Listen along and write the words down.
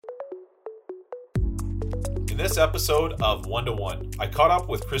In this episode of One to One, I caught up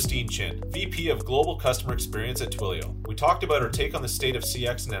with Christine Chin, VP of Global Customer Experience at Twilio. We talked about her take on the state of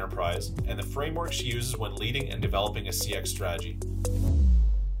CX in enterprise and the framework she uses when leading and developing a CX strategy.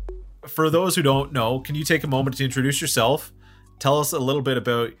 For those who don't know, can you take a moment to introduce yourself? Tell us a little bit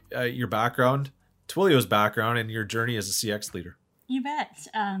about your background, Twilio's background, and your journey as a CX leader. You bet.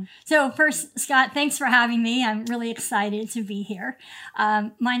 So first, Scott, thanks for having me. I'm really excited to be here.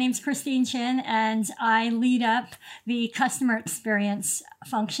 My name's Christine Chin, and I lead up the customer experience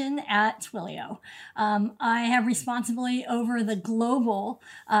function at Twilio. I have responsibility over the global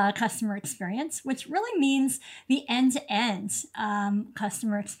customer experience, which really means the end-to-end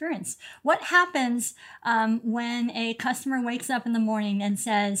customer experience. What happens when a customer wakes up in the morning and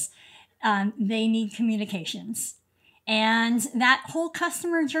says they need communications? And that whole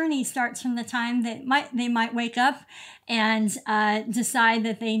customer journey starts from the time that they might wake up and decide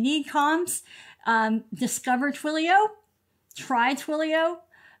that they need comms, discover Twilio, try Twilio,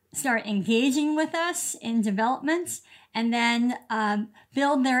 start engaging with us in development, and then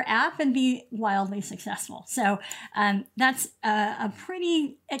build their app and be wildly successful. So that's a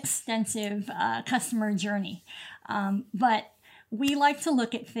pretty extensive customer journey. But we like to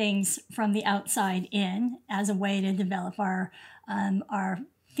look at things from the outside in as a way to develop our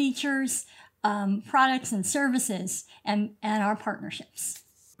features, products and services, and our partnerships.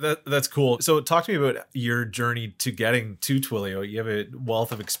 That's cool. So talk to me about your journey to getting to Twilio. You have a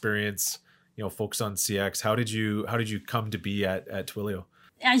wealth of experience, focused on CX. How did you come to be at Twilio?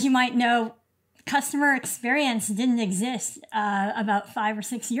 As you might know, customer experience didn't exist about 5 or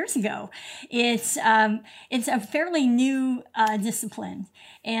 6 years ago. It's a fairly new discipline,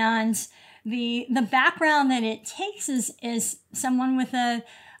 and the background that it takes is someone with an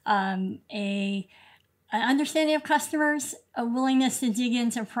understanding of customers, a willingness to dig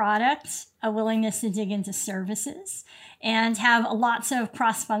into products, a willingness to dig into services, and have lots of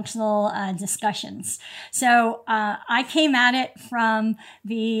cross-functional discussions. So I came at it from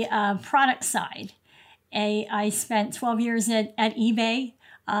the product side. I spent 12 years at eBay,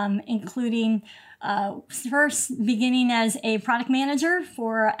 including first beginning as a product manager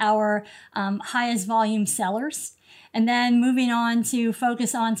for our highest volume sellers, and then moving on to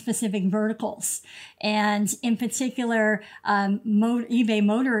focus on specific verticals. And in particular, eBay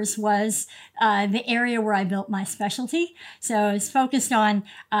Motors was the area where I built my specialty. So I was focused on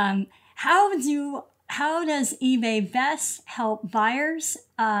how does eBay best help buyers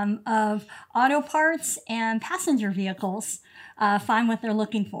of auto parts and passenger vehicles find what they're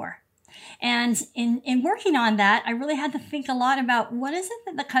looking for. And in working on that, I really had to think a lot about what is it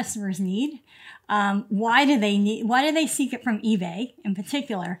that the customers need? Why do they seek it from eBay in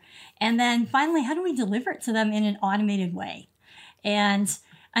particular? And then finally, how do we deliver it to them in an automated way? And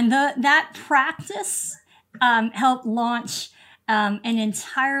that practice helped launch an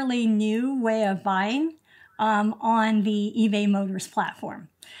entirely new way of buying on the eBay Motors platform.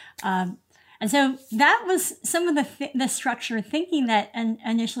 And so that was some of the structured thinking that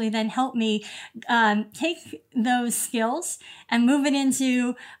initially then helped me take those skills and move it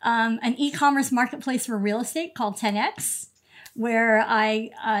into an e-commerce marketplace for real estate called 10X, where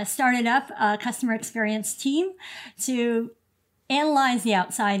I started up a customer experience team to analyze the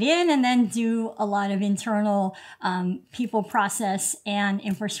outside in and then do a lot of internal people, process, and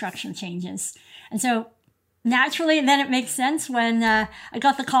infrastructure changes. And so naturally, then it makes sense when I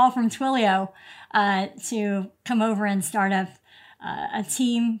got the call from Twilio to come over and start up a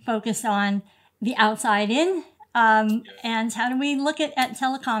team focused on the outside in and how do we look at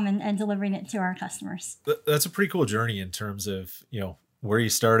telecom and delivering it to our customers. That's a pretty cool journey in terms of, where you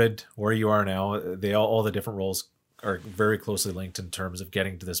started, where you are now. All the different roles are very closely linked in terms of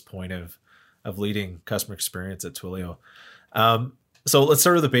getting to this point of leading customer experience at Twilio. So let's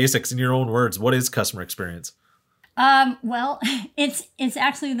start with the basics. In your own words, what is customer experience? Well, it's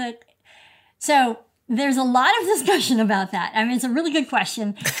actually so there's a lot of discussion about that. I mean, it's a really good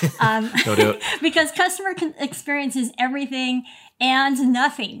question. Go do it. Because customer experience is everything and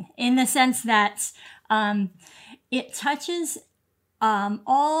nothing in the sense that it touches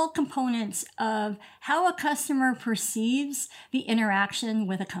all components of how a customer perceives the interaction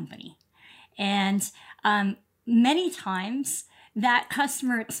with a company. And many times, that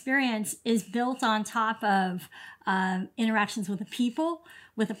customer experience is built on top of interactions with the people,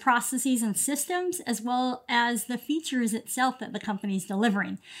 with the processes and systems, as well as the features itself that the company is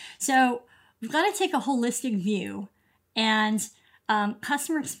delivering. So we've got to take a holistic view, and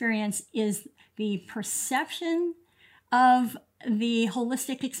customer experience is the perception of the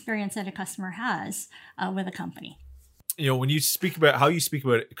holistic experience that a customer has with a company. when you speak about how you speak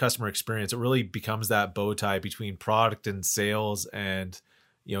about customer experience, it really becomes that bow tie between product and sales, and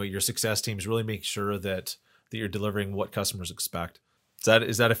your success teams really make sure that you're delivering what customers expect.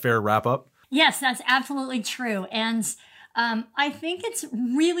 Is that a fair wrap up? Yes, that's absolutely true. And I think it's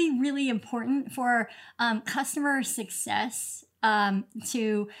really, really important for customer success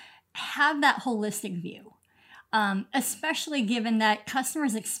to have that holistic view, especially given that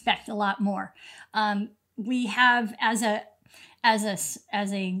customers expect a lot more. We have as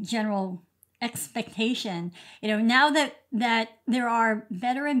a general expectation, now that there are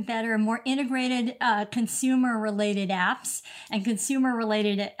better and better, more integrated consumer related apps and consumer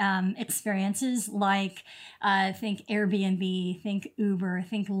related experiences, like think Airbnb, think Uber,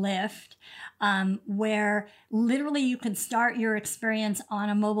 think Lyft, where literally you can start your experience on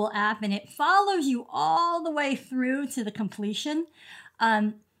a mobile app and it follows you all the way through to the completion.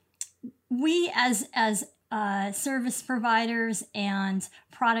 We as service providers and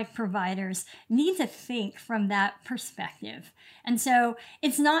product providers need to think from that perspective. And so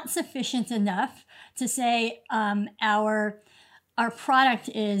it's not sufficient enough to say our product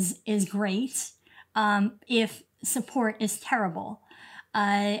is great if support is terrible,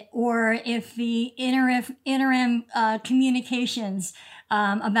 or if the interim communications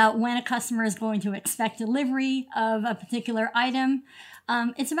about when a customer is going to expect delivery of a particular item.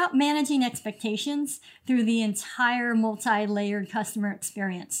 It's about managing expectations through the entire multi-layered customer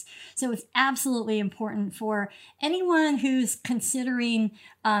experience. So it's absolutely important for anyone who's considering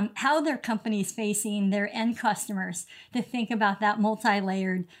how their company is facing their end customers to think about that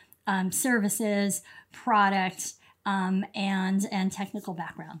multi-layered services, product, and technical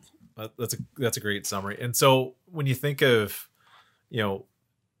background. That's a great summary. And so when you think of,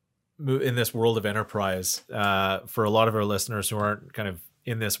 in this world of enterprise, for a lot of our listeners who aren't kind of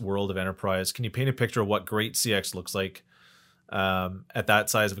in this world of enterprise, can you paint a picture of what great CX looks like at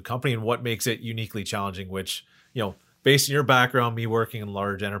that size of a company, and what makes it uniquely challenging? Which, based on your background, me working in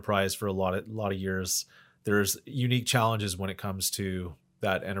large enterprise for a lot of years, there's unique challenges when it comes to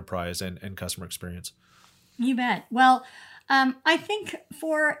that enterprise and customer experience. You bet. Well, I think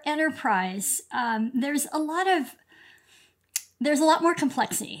for enterprise, there's a lot more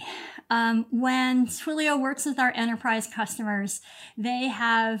complexity. When Twilio works with our enterprise customers, they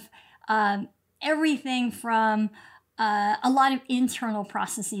have everything from a lot of internal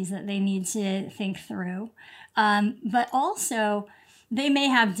processes that they need to think through, but also they may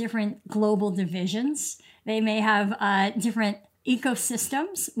have different global divisions. They may have different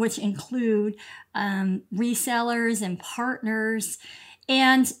ecosystems, which include resellers and partners.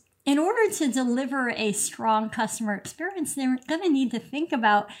 And in order to deliver a strong customer experience, they're going to need to think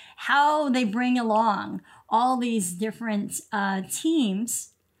about how they bring along all these different teams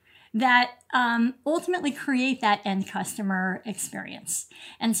that ultimately create that end customer experience.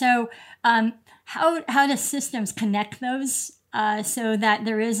 And so how do systems connect those so that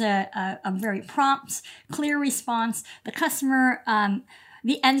there is a very prompt, clear response?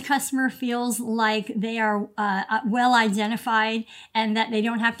 The end customer feels like they are well identified and that they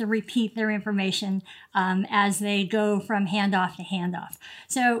don't have to repeat their information as they go from handoff to handoff.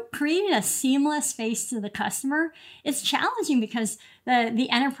 So creating a seamless face to the customer is challenging because the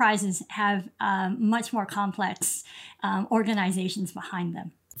enterprises have much more complex organizations behind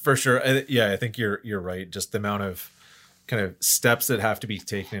them. For sure. I think you're right. Just the amount of kind of steps that have to be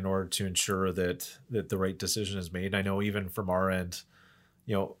taken in order to ensure that the right decision is made. I know even from our end,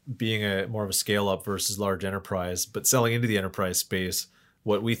 being a more of a scale up versus large enterprise, but selling into the enterprise space,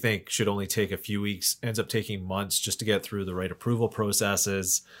 what we think should only take a few weeks ends up taking months just to get through the right approval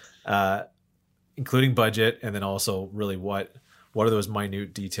processes, including budget, and then also really what are those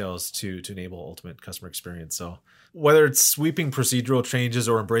minute details to enable ultimate customer experience. So whether it's sweeping procedural changes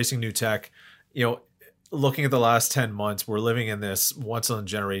or embracing new tech, looking at the last 10 months, we're living in this once in a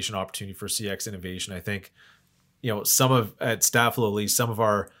generation opportunity for CX innovation. I think at Stafflo, at least, some of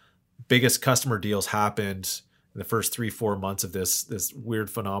our biggest customer deals happened in the first 3-4 months of this weird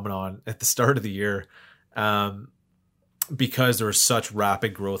phenomenon at the start of the year, because there was such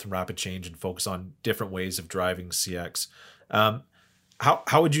rapid growth and rapid change and focus on different ways of driving CX.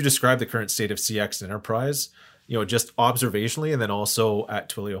 How would you describe the current state of CX enterprise, just observationally, and then also at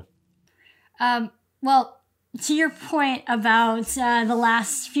Twilio? Well, to your point about the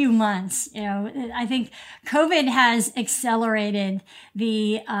last few months, I think COVID has accelerated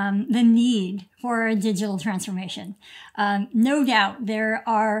the need for a digital transformation. No doubt, there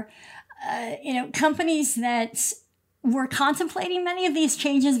are companies that were contemplating many of these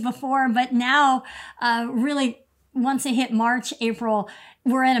changes before, but now really once it hit March, April,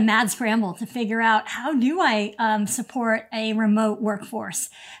 we're at a mad scramble to figure out how do I support a remote workforce?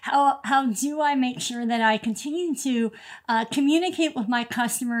 How do I make sure that I continue to communicate with my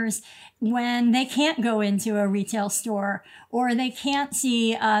customers when they can't go into a retail store or they can't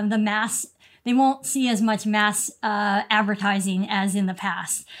see they won't see as much mass advertising as in the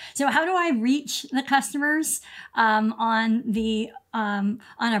past. So how do I reach the customers on a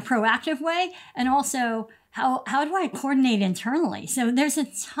proactive way, and also how do I coordinate internally? So there's a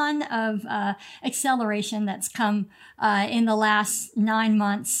ton of acceleration that's come in the last 9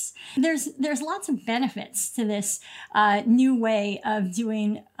 months. There's lots of benefits to this new way of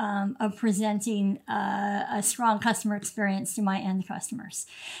doing of presenting a strong customer experience to my end customers.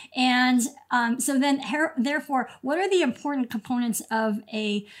 And so then therefore, what are the important components of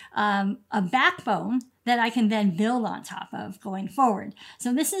a backbone that I can then build on top of going forward?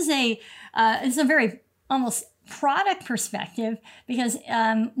 So this is a very almost product perspective, because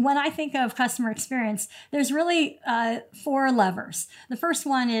when I think of customer experience, there's really 4 levers. The first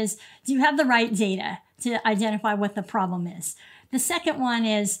one is, do you have the right data to identify what the problem is? The second one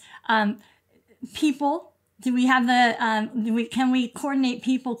is people. Do we have can we coordinate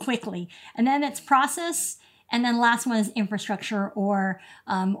people quickly? And then it's process. And then last one is infrastructure or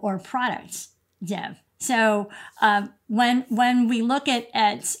product dev. So when we look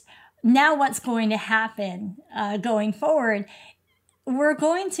at now what's going to happen going forward, we're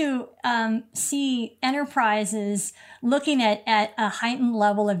going to see enterprises looking at a heightened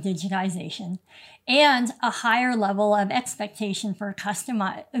level of digitization and a higher level of expectation for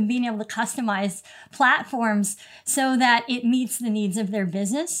being able to customize platforms so that it meets the needs of their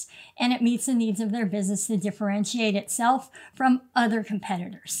business, and it meets the needs of their business to differentiate itself from other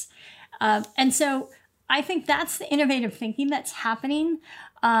competitors. And so I think that's the innovative thinking that's happening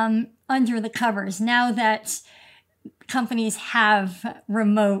under the covers now that companies have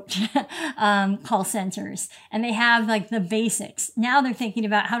remote call centers and they have like the basics. Now they're thinking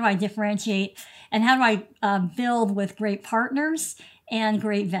about, how do I differentiate and how do I build with great partners and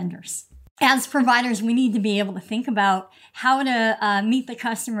great vendors? As providers, we need to be able to think about how to meet the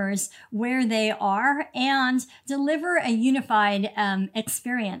customers where they are and deliver a unified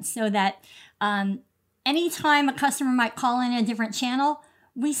experience so that anytime a customer might call in a different channel,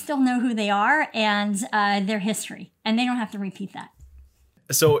 we still know who they are and their history, and they don't have to repeat that.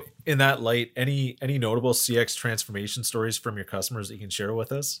 So in that light, any notable CX transformation stories from your customers that you can share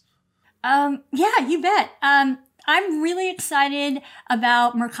with us? Yeah, you bet. I'm really excited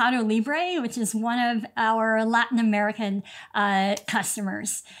about Mercado Libre, which is one of our Latin American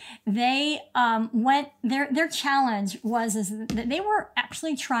customers. They their challenge was that they were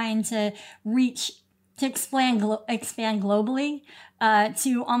actually trying to expand globally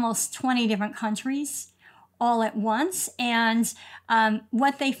to almost 20 different countries all at once. And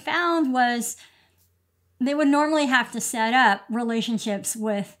what they found was they would normally have to set up relationships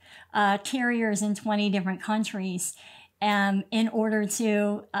with carriers in 20 different countries in order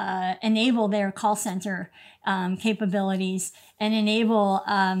to enable their call center capabilities and enable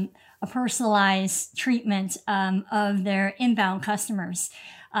a personalized treatment of their inbound customers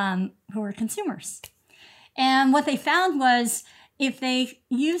who are consumers. And what they found was, if they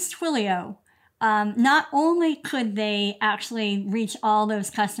used Twilio, not only could they actually reach all those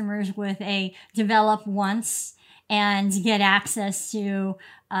customers with a develop once and get access to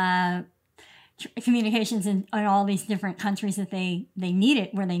communications in all these different countries that they needed,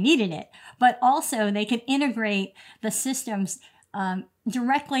 where they needed it, but also they could integrate the systems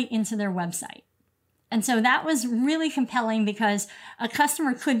directly into their website. And so that was really compelling, because a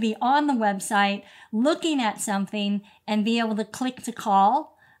customer could be on the website looking at something and be able to click to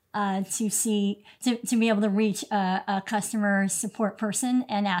call to be able to reach a customer support person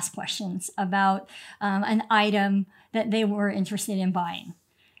and ask questions about an item that they were interested in buying.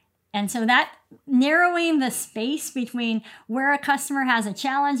 And so that narrowing the space between where a customer has a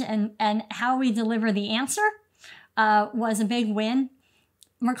challenge and how we deliver the answer was a big win.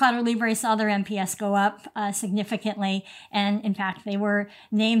 Mercado Libre saw their NPS go up significantly. And in fact, they were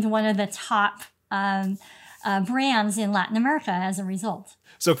named one of the top brands in Latin America as a result.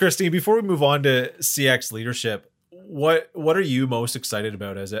 So Christine, before we move on to CX leadership, what are you most excited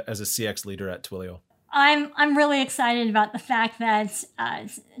about as a CX leader at Twilio? I'm really excited about the fact that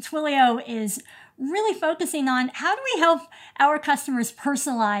Twilio is really focusing on how do we help our customers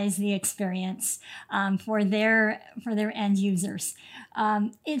personalize the experience for their end users.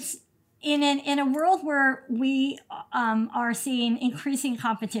 It's in a world where we are seeing increasing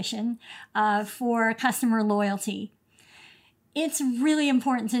competition for customer loyalty. It's really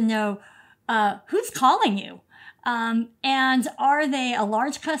important to know who's calling you. And are they a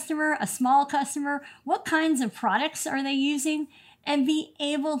large customer, a small customer? What kinds of products are they using? And be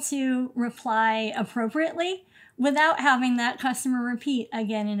able to reply appropriately without having that customer repeat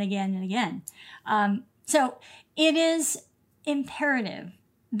again and again and again. So it is imperative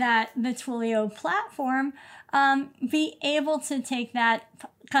that the Twilio platform be able to take that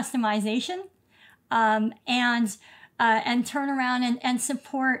customization and turn around and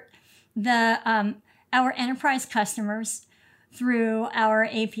support our enterprise customers through our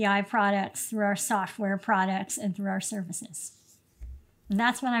API products, through our software products, and through our services. And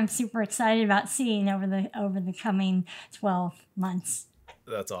that's what I'm super excited about seeing over the coming 12 months.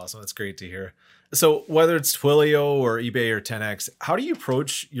 That's awesome. That's great to hear. So whether it's Twilio or eBay or 10X, how do you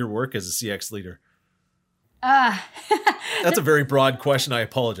approach your work as a CX leader? That's a very broad question. I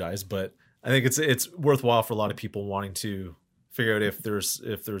apologize, but I think it's worthwhile for a lot of people wanting to figure out if there's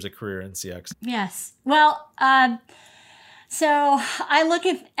a career in CX. Yes. Well, so I look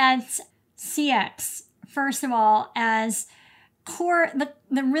at CX, first of all, as core.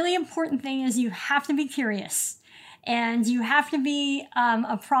 The really important thing is you have to be curious and you have to be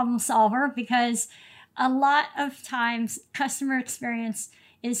a problem solver, because a lot of times customer experience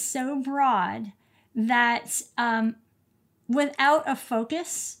is so broad that without a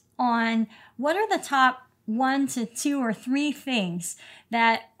focus on what are the top 1 to 2 or 3 things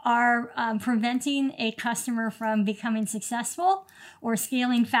that are preventing a customer from becoming successful or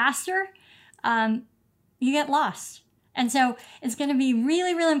scaling faster, you get lost. And so it's going to be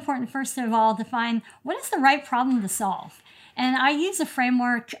really, really important, first of all, to find what is the right problem to solve. And I use a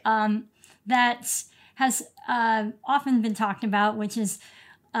framework that has often been talked about, which is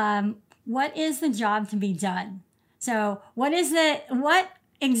what is the job to be done? So what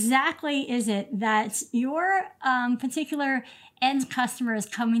exactly is it that your particular end customer is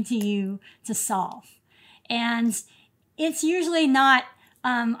coming to you to solve? And it's usually not,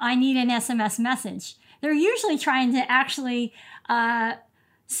 I need an SMS message. They're usually trying to actually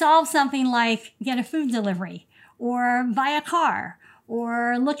solve something like get a food delivery or buy a car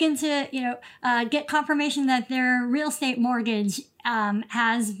or look into, get confirmation that their real estate mortgage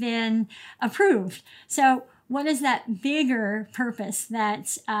has been approved. So what is that bigger purpose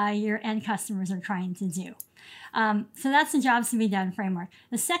that your end customers are trying to do? So that's the jobs to be done framework.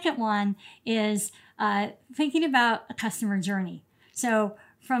 The second one is thinking about a customer journey. So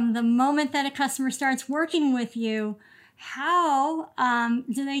from the moment that a customer starts working with you, how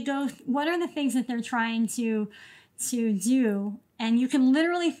do they go? What are the things that they're trying to do? And you can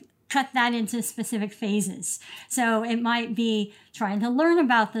literally cut that into specific phases. So it might be trying to learn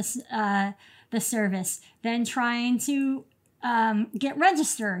about this, the service, then trying to get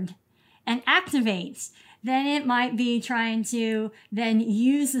registered and activate. Then it might be trying to then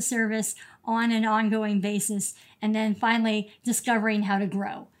use the service on an ongoing basis, and then finally discovering how to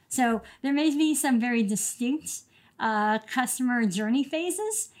grow. So there may be some very distinct customer journey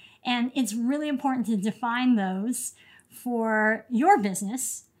phases, and it's really important to define those for your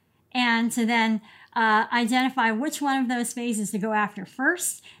business and to then identify which one of those phases to go after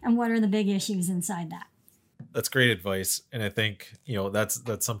first and what are the big issues inside that. That's great advice. And I think, that's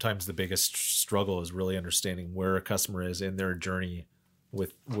sometimes the biggest struggle is really understanding where a customer is in their journey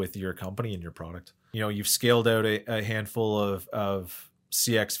with your company and your product. You've scaled out a handful of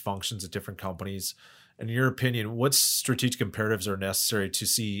CX functions at different companies. In your opinion, what strategic imperatives are necessary to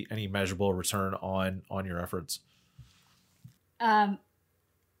see any measurable return on your efforts?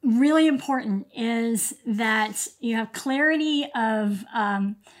 Really important is that you have clarity of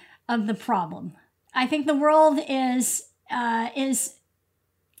the problem. I think the world is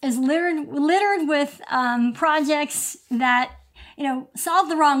littered with projects that solve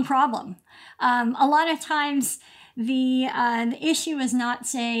the wrong problem. A lot of times the issue is not,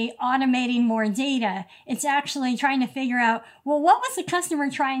 say, automating more data. It's actually trying to figure out, well, what was the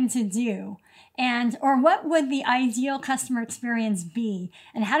customer trying to do? Or what would the ideal customer experience be?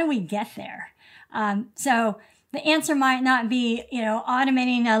 And how do we get there? So the answer might not be,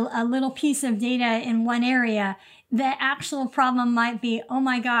 automating a little piece of data in one area. The actual problem might be, oh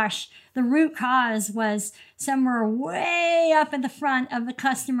my gosh, the root cause was somewhere way up at the front of the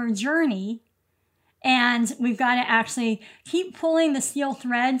customer journey. And we've got to actually keep pulling the steel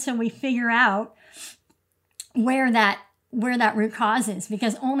thread till we figure out where that root cause is,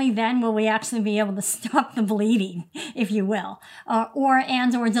 because only then will we actually be able to stop the bleeding, if you will, or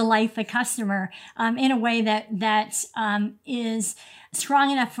delight the customer in a way that is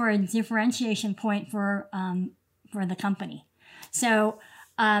strong enough for a differentiation point for the company. So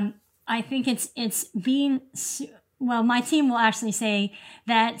I think it's being, well, my team will actually say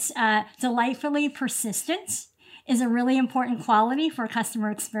that delightfully persistent is a really important quality for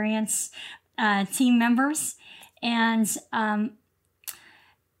customer experience team members. And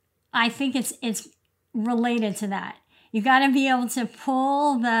I think it's related to that. You got to be able to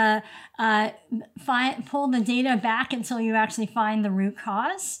pull the data back until you actually find the root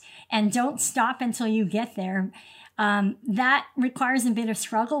cause, and don't stop until you get there. That requires a bit of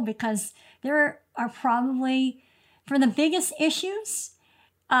struggle, because there are probably, for the biggest issues,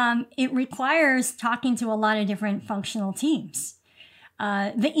 it requires talking to a lot of different functional teams.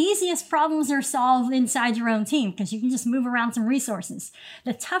 The easiest problems are solved inside your own team, because you can just move around some resources.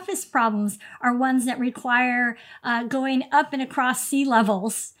 The toughest problems are ones that require going up and across sea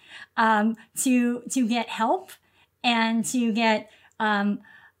levels to get help and to get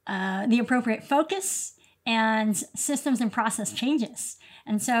the appropriate focus and systems and process changes.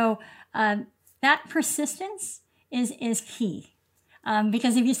 And so that persistence is key,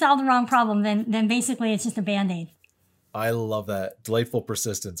 because if you solve the wrong problem, then basically it's just a Band-Aid. I love that. Delightful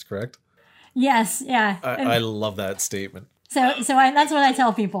persistence, correct? Yes, yeah. I love that statement. So that's what I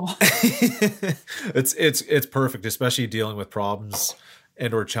tell people. It's perfect, especially dealing with problems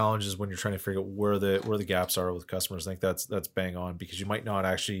and or challenges when you're trying to figure out where the gaps are with customers. I think that's bang on, because you might not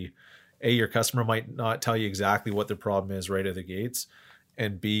actually, your customer might not tell you exactly what their problem is right out of the gates,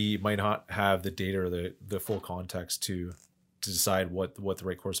 and B, might not have the data or the full context to decide what the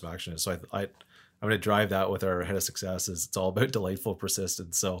right course of action is. So I'm going to drive that with our head of success. Is it's all about delightful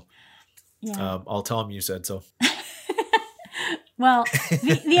persistence. So yeah. I'll tell him you said so. Well,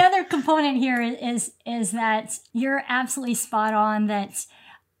 the other component here is that you're absolutely spot on, that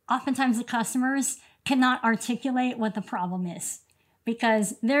oftentimes the customers cannot articulate what the problem is,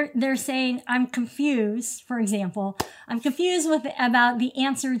 because they're saying, I'm confused. For example, I'm confused about the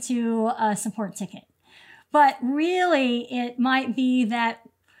answer to a support ticket. But really, it might be that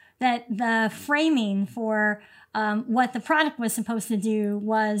the framing for what the product was supposed to do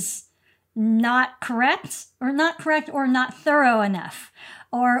was not correct or not thorough enough,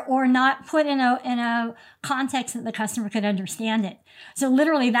 or not put in a context that the customer could understand it. So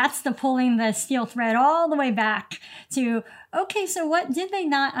literally, that's the pulling the steel thread all the way back to, okay, so what did they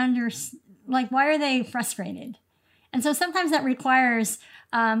not understand? Like, why are they frustrated? And so sometimes that requires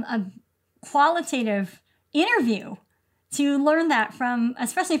a qualitative interview to learn that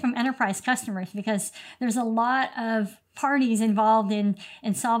especially from enterprise customers, because there's a lot of parties involved in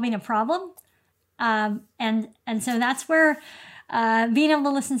solving a problem. And so that's where being able to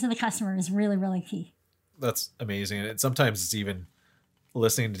listen to the customer is really, really key. That's amazing. And sometimes it's even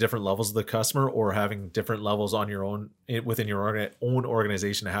listening to different levels of the customer, or having different levels on your own, within your own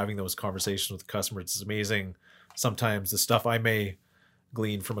organization, having those conversations with the customer. It's amazing. Sometimes the stuff I may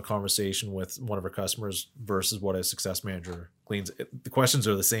glean from a conversation with one of our customers versus what a success manager gleans. The questions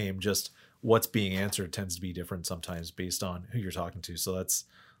are the same, just what's being answered tends to be different sometimes based on who you're talking to. So that's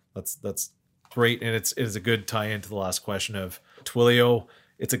great. And it is a good tie into the last question of Twilio.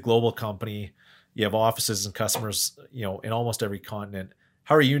 It's a global company. You have offices and customers, in almost every continent.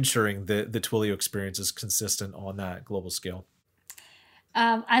 How are you ensuring the Twilio experience is consistent on that global scale?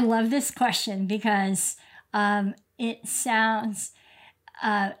 I love this question, because it sounds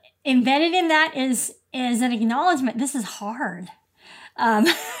embedded in that is an acknowledgement. This is hard.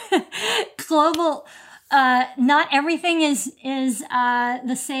 Global, not everything is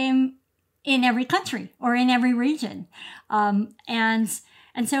the same in every country or in every region. And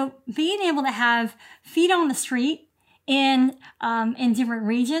so being able to have feet on the street in different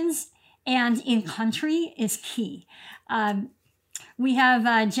regions and in country is key. We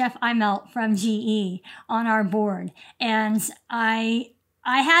have Jeff Immelt from GE on our board, and I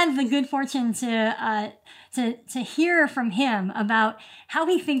had the good fortune to hear from him about how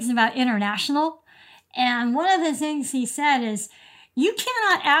he thinks about international. And one of the things he said is, you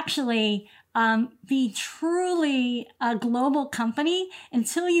cannot actually be truly a global company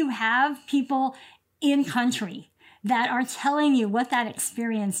until you have people in country that are telling you what that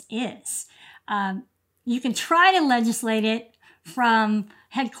experience is. You can try to legislate it from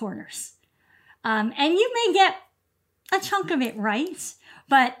headquarters, and you may get a chunk of it right,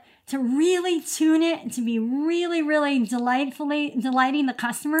 but to really tune it and to be really, really delighting the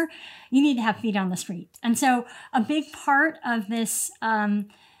customer, you need to have feet on the street. And so a big part of this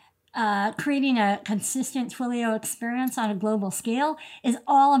creating a consistent Twilio experience on a global scale is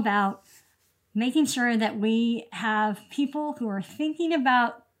all about making sure that we have people who are thinking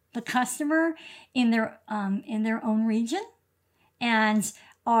about the customer in their own region and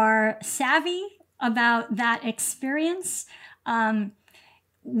are savvy about that experience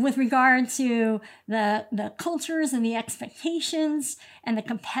with regard to the cultures and the expectations and the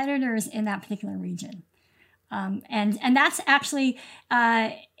competitors in that particular region. And that's actually,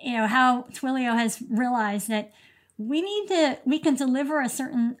 how Twilio has realized that we can deliver a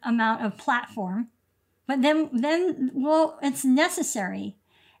certain amount of platform, but then it's necessary,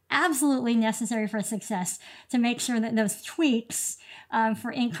 absolutely necessary for success, to make sure that those tweaks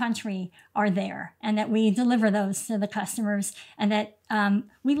for in-country are there, and that we deliver those to the customers, and that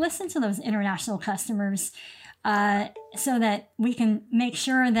we listen to those international customers so that we can make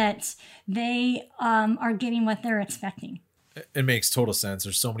sure that they are getting what they're expecting. It makes total sense.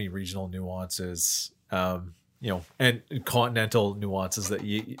 There's so many regional nuances, and continental nuances that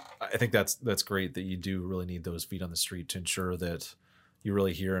I think that's great that you do really need those feet on the street to ensure that you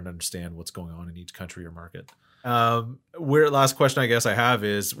really hear and understand what's going on in each country or market. Last question I guess I have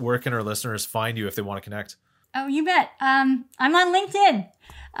is, where can our listeners find you if they want to connect? Oh, you bet. I'm on LinkedIn.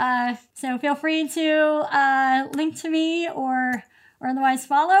 So feel free to link to me or otherwise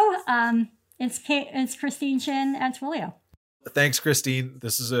follow. It's Christine Chin at Twilio. Thanks, Christine.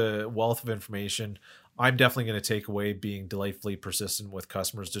 This is a wealth of information. I'm definitely going to take away being delightfully persistent with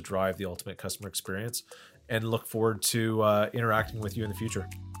customers to drive the ultimate customer experience, and look forward to interacting with you in the future.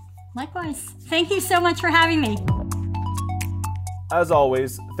 Likewise. Thank you so much for having me. As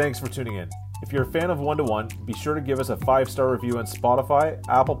always, thanks for tuning in. If you're a fan of One-to-One, be sure to give us a 5-star review on Spotify,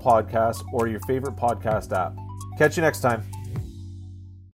 Apple Podcasts, or your favorite podcast app. Catch you next time.